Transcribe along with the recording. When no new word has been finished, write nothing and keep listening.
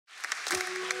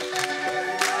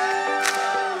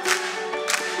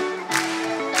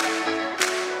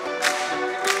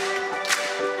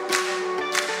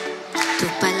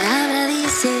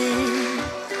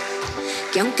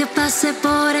que aunque pase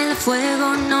por el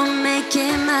fuego no me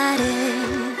quemaré,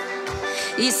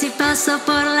 y si paso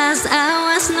por las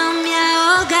aguas no me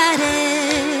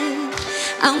ahogaré.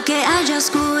 Aunque haya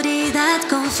oscuridad,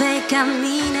 con fe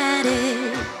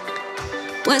caminaré,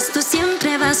 pues tú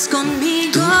siempre vas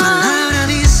conmigo. Tu palabra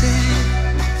dice: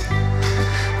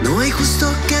 no hay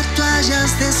justo que tú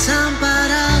hayas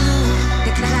desamparado.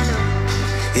 Decláralo.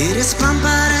 Eres pan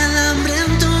para el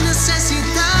hambriento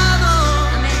necesitado.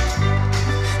 Amén.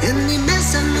 En mi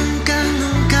mesa nunca,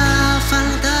 nunca ha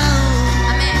faltado.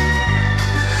 Amén.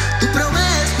 Tú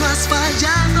provees, no has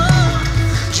fallado.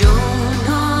 Yo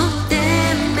no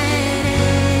temeré,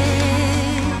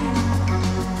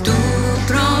 tu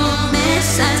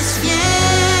promesa es fiel.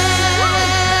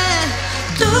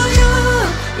 Tuyo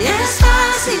y es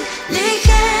fácil,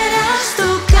 ligera es tu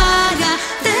carga.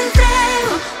 Te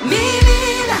entrego mi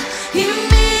vida y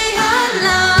mi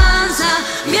alabanza,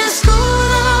 mi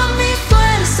escudo, mi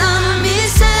fuerza, mi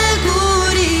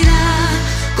seguridad.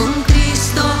 Con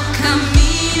Cristo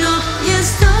camino y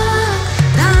estoy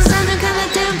danzando en cada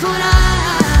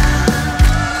temporada,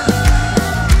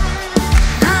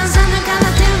 danzando en cada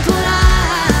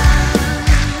temporada.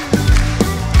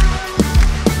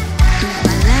 Tu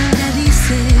palabra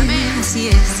dice, así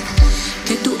es,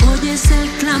 que tú oyes el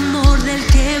clamor del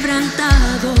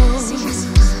quebrantado. Sí, Jesús.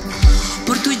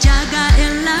 Por tu llaga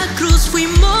en la cruz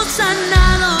fuimos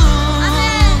sanados.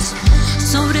 Amén.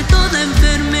 Sobre toda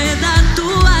enfermedad tú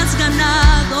has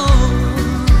ganado,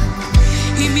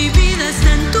 y mi vida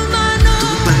está en tu mano.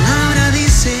 Tu palabra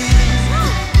dice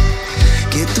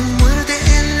que tu muerte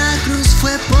en la cruz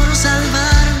fue por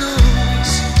salvarnos,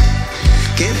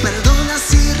 que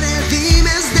perdonas y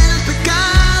redimes del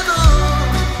pecado,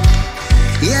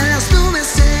 y en las nubes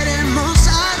seremos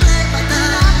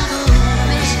arrebatados.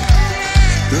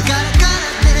 De cara a cara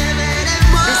te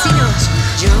veremos. Vecinos,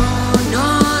 yo no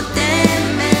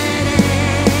temeré,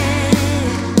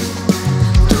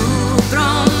 tu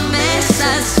promesa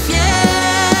es fiel.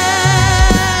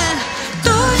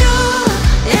 Tuyo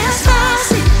es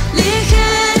fácil,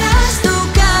 ligera es tu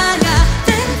carga.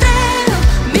 Te entrego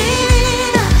mi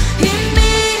vida y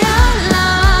mi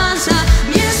alabanza,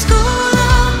 mi escudo,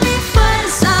 mi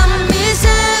fuerza, mi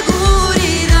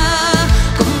seguridad.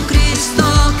 Con Cristo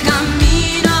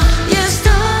camino y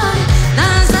estoy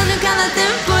danzando en cada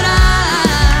temporada,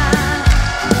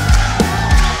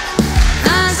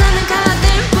 danzando en cada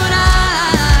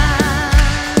temporada,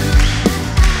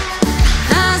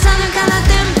 danzando en cada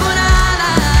temporada.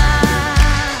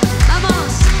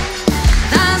 Vamos,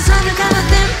 danzando en cada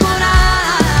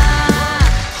temporada.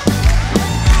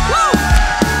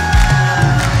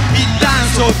 Y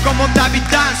danzo como David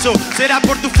danzo. Será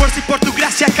por tu fuerza y por tu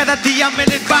gracia cada día me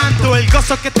levanto. El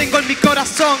gozo que tengo en mi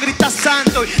corazón grita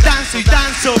santo. Y danzo y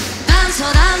danzo. Danzo,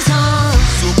 danzo.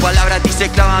 Su palabra dice: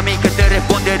 clama a mí que te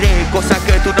responderé. Cosas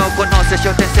que tú no conoces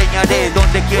yo te enseñaré.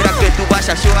 Donde quiera que tú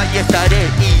vayas yo ahí estaré.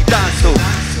 Y danzo.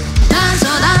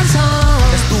 Danzo, danzo.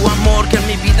 Es tu amor que en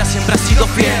mi vida siempre ha sido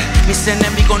fiel. Mis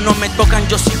enemigos no me tocan,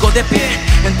 yo sigo de pie.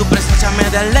 En tu presencia me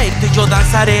deleito y yo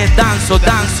danzaré. Danzo,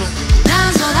 danzo.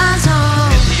 Danzo, danzo.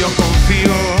 En ti yo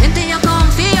confío. En ti yo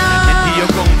confío. En ti yo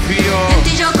confío. En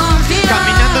ti yo confío.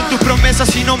 Caminando en tus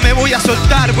promesas y no me voy a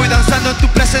soltar. Voy danzando en tu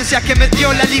presencia que me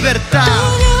dio la libertad.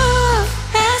 Tuyo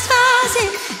es fácil,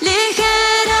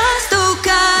 ligera es tu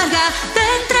carga. Te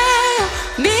entrego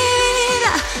mi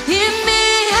vida y mi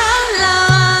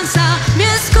alabanza, mi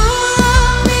escudo,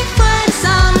 mi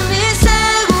fuerza, mi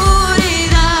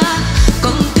seguridad.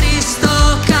 Con Cristo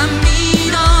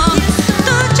camino.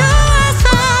 Tuyo es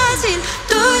fácil,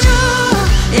 tuyo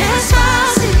es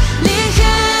fácil,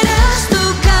 ligera es tu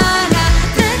carga.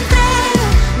 Te entrego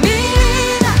mi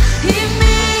vida y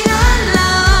mi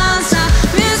alabanza,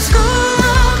 mi escudo.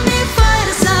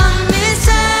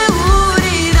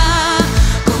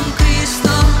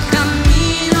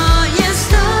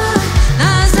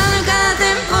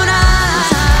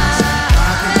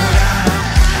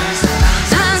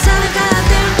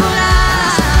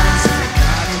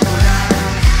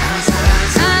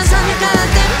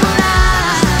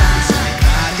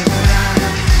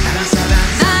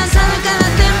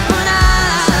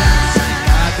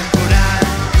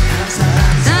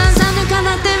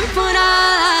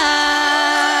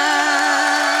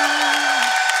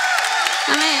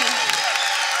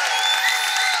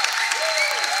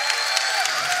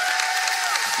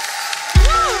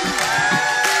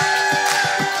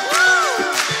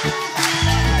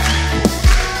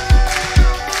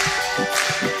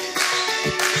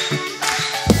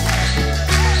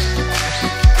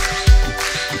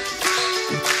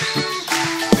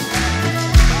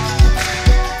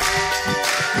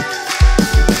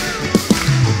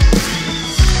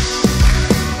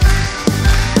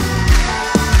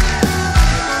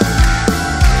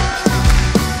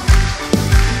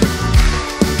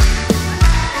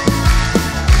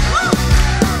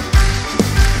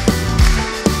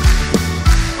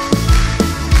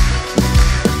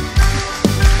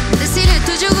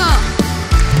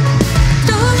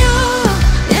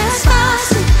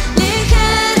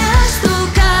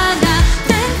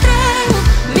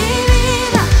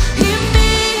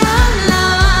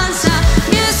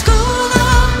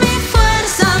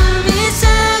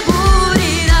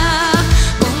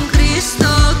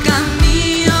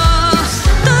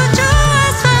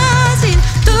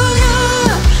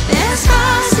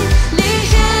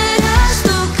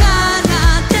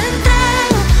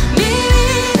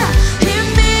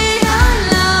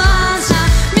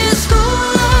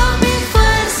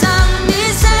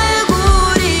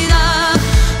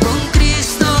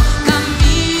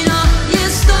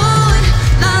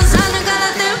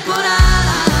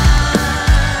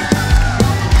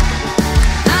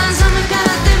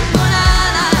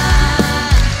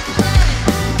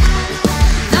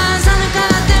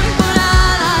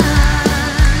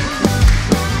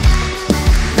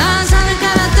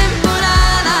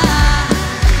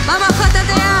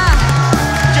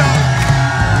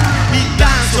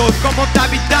 como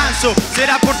David danzo.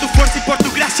 Será por tu fuerza y por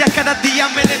tu gracia cada día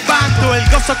me levanto. El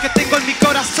gozo que tengo en mi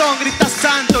corazón grita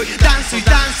santo. Y danzo y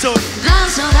danzo.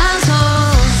 Danzo,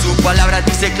 danzo. Su palabra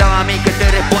dice clama a mí que te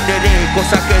responderé.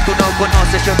 Cosas que tú no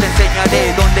conoces yo te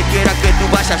enseñaré. Donde quiera que tú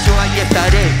vayas yo ahí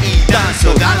estaré. Y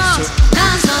danzo, danzo.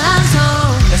 Danzo,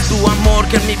 danzo. Es tu amor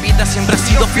que en mi vida siempre ha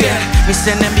sido fiel. Mis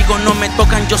enemigos no me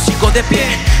tocan, yo sigo de pie.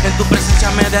 En tu presencia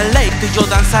me deleito y yo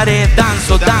danzaré.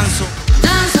 Danzo, danzo.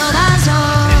 Danzo, danzo.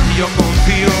 En ti yo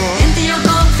confío. En ti yo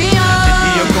confío. En ti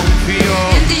yo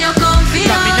confío. En ti yo confío.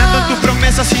 Caminando en tus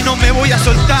promesas y no me voy a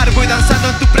soltar. Voy danzando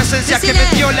en tu presencia que me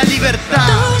dio la libertad.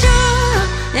 Tuyo